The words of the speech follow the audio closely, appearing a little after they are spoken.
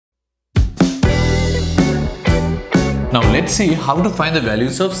Now let's see how to find the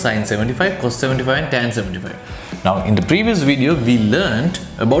values of sin 75, cos 75 and tan 75. Now in the previous video we learned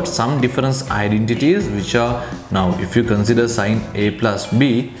about some difference identities which are, now if you consider sin a plus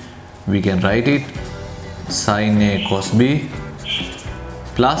b, we can write it sin a cos b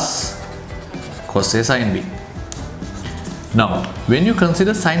plus cos a sin b. Now when you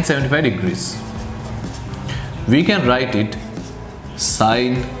consider sin 75 degrees, we can write it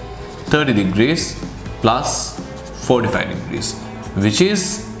sin 30 degrees plus 45 degrees, which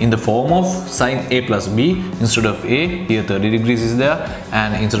is in the form of sin a plus b. Instead of a, here 30 degrees is there,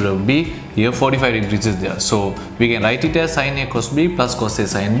 and instead of b, here 45 degrees is there. So we can write it as sin a cos b plus cos a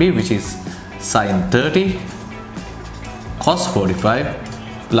sin b, which is sin 30 cos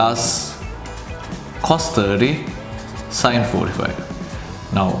 45 plus cos 30 sin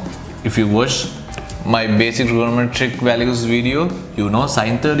 45. Now if you watch my basic trigonometric values video, you know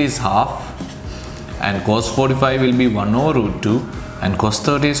sin 30 is half and cos 45 will be 1 over root 2 and cos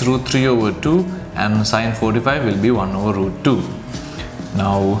 30 is root 3 over 2 and sin 45 will be 1 over root 2.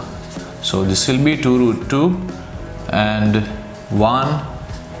 Now so this will be 2 root 2 and 1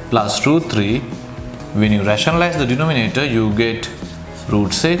 plus root 3. When you rationalize the denominator, you get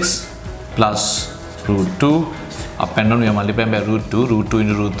root 6 plus root 2. Up and down we are multiplying by root 2, root 2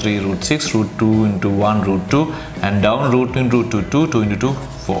 into root 3, root 6, root 2 into 1, root 2, and down root 2 into root 2, 2 into 2,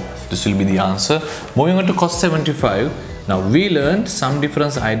 4. This will be the answer. Moving on to cos 75. Now we learned some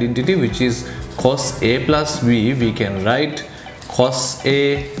difference identity which is cos a plus b. We can write cos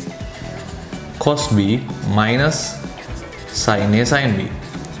a cos b minus sin a sin b.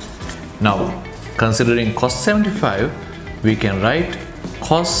 Now considering cos 75, we can write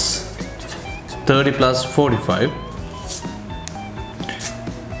cos 30 plus 45.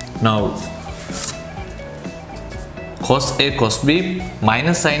 Now cos a cos b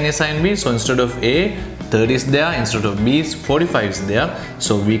minus sin a sin b. So instead of a, 30 is there, instead of b, 45 is there.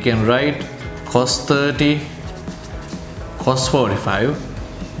 So we can write cos 30 cos 45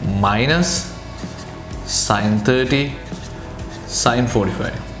 minus sin 30 sin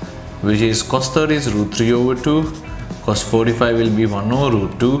 45, which is cos 30 is root 3 over 2, cos 45 will be 1 over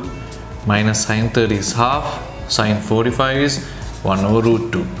root 2, minus sin 30 is half, sin 45 is 1 over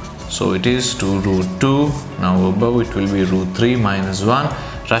root 2. So it is 2 root 2. Now above it will be root 3 minus 1.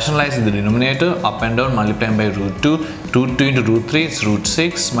 Rationalizing the denominator, up and down multiplying by root 2. Root 2 into root 3 is root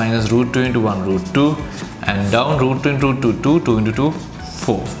 6 minus root 2 into 1 root 2, and down root 2 into root 2, 2 into 2,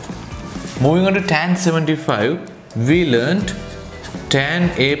 4. Moving on to tan 75, we learned tan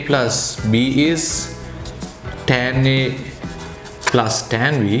a plus b is tan a plus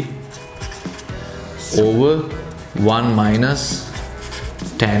tan b over 1 minus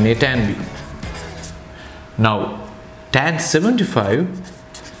tan a tan b. Now tan 75,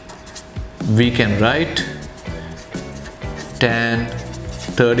 we can write tan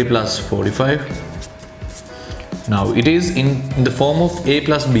 30 plus 45. Now it is in the form of a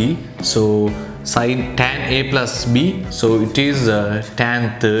plus b, so sin tan a plus b, so it is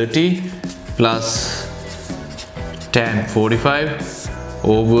tan 30 plus tan 45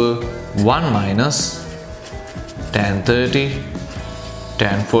 over 1 minus tan 30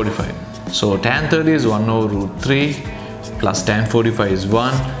 tan 45. So tan 30 is 1 over root 3 plus tan 45 is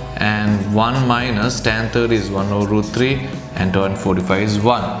 1, and 1 minus tan 30 is 1 over root 3 and tan 45 is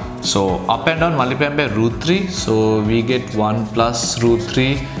 1. So up and down multiplying by root 3, so we get 1 plus root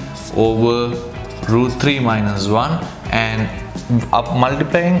 3 over root 3 minus 1, and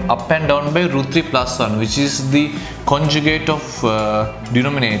multiplying up and down by root 3 plus 1, which is the conjugate of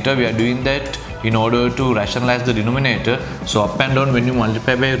denominator. We are doing that in order to rationalize the denominator. So up and down, when you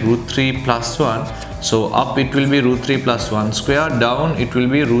multiply by root 3 plus 1, so up it will be root 3 plus 1 square, down it will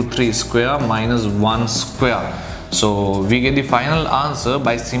be root 3 square minus 1 square. So we get the final answer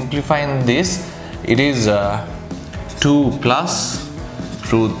by simplifying this. It is 2 plus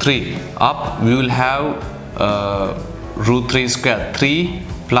root 3. Up we will have root 3 square, 3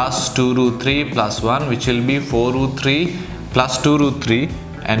 plus 2 root 3 plus 1, which will be 4 root 3 plus 2 root 3,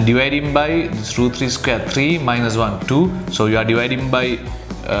 and dividing by this root 3 square, 3 minus 1, 2. So you are dividing by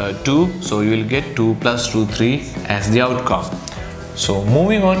 2, so you will get 2 plus root 3 as the outcome. So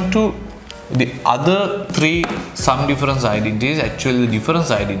moving on to the other three sum difference identities. Actually the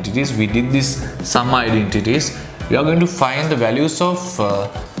difference identities, we did this sum identities. We are going to find the values of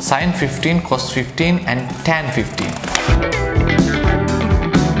sin 15, cos 15 and tan 15.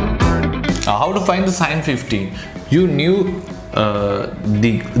 Now how to find the sin 15? You knew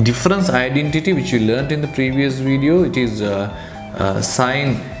the difference identity which you learnt in the previous video. It is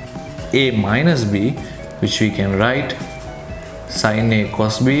sin a minus b, which we can write sin a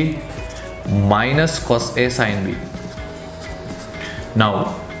cos b minus cos a sin b.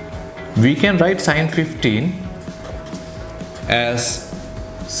 Now we can write sine 15 as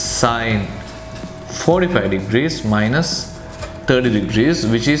sine 45 degrees minus 30 degrees,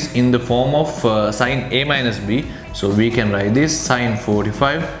 which is in the form of sine a minus b. So we can write this sine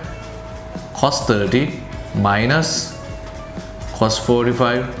 45 cos 30 minus cos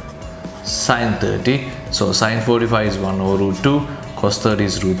 45 sine 30. So sine 45 is 1 over root 2, cos 30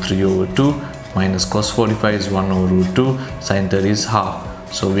 is root 3 over 2, minus cos 45 is 1 over root 2, sine 30 is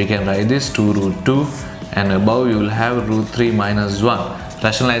half. So we can write this 2 root 2, and above you will have root 3 minus 1.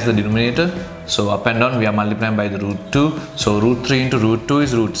 Rationalize the denominator. So up and down we are multiplying by the root 2. So root 3 into root 2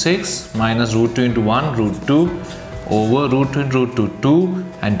 is root 6, minus root 2 into 1 root 2, over root 2 into root 2 2,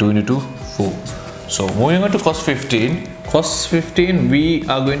 and 2 into 2 4. So moving on to cos 15. Cos 15, we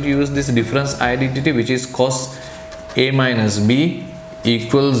are going to use this difference identity, which is cos a minus b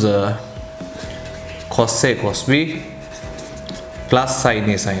equals cos a cos b plus sin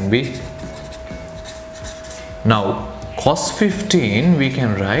a sin b. Now cos 15 we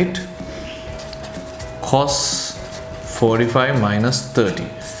can write cos 45 minus 30,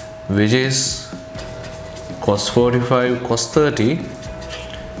 which is cos 45 cos 30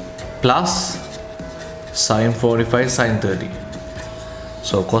 plus sin 45 sin 30.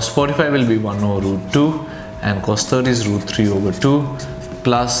 So cos 45 will be 1 over root 2, and cos 30 is root 3 over 2,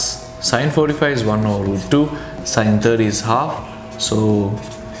 plus sin 45 is 1 over root 2, sin 30 is half. So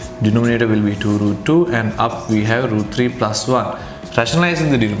denominator will be 2 root 2, and up we have root 3 plus 1. Rationalizing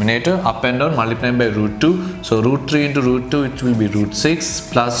the denominator, up and down multiplying by root 2. So root 3 into root 2, it will be root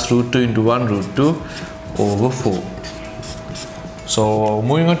 6 plus root 2 into 1 root 2 over 4. So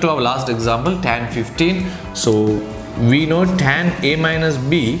moving on to our last example, tan 15. So we know tan a minus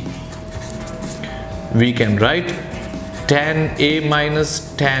b, we can write tan a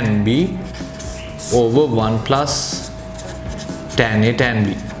minus tan b over 1 plus tan a tan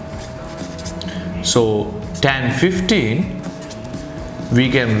b. So tan 15 we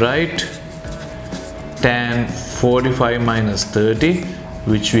can write tan 45 minus 30,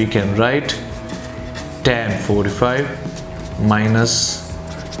 which we can write tan 45 minus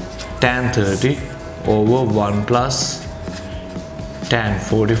tan 30 over 1 plus tan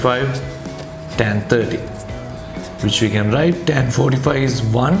 45 tan 30, which we can write tan 45 is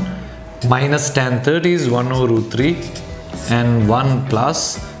 1 minus tan 30 is 1 over root 3, and 1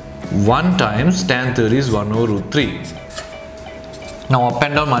 plus 1 times tan 30 is 1 over root 3. Now up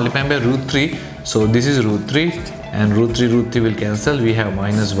and down multiplying by root 3. So this is root 3, and root 3 will cancel. We have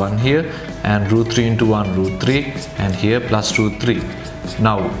minus 1 here, and root 3 into 1 root 3, and here plus root 3.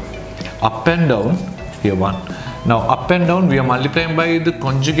 Now up and down here 1. Now up and down we are multiplying by the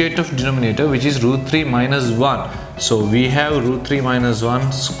conjugate of denominator, which is root 3 minus 1. So we have root 3 minus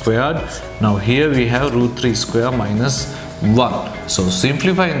 1 squared. Now here we have root 3 square minus 1. So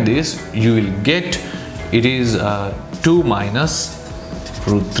simplifying this, you will get it is 2 minus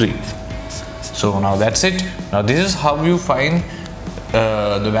root 3. So now that's it. Now this is how you find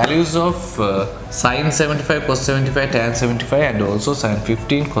the values of sine 75, cos 75, tan 75, and also sine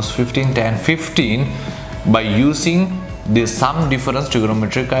 15, cos 15, tan 15 by using the sum difference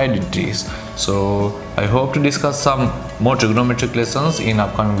trigonometric identities. So I hope to discuss some more trigonometric lessons in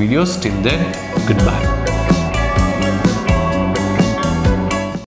upcoming videos. Till then, goodbye.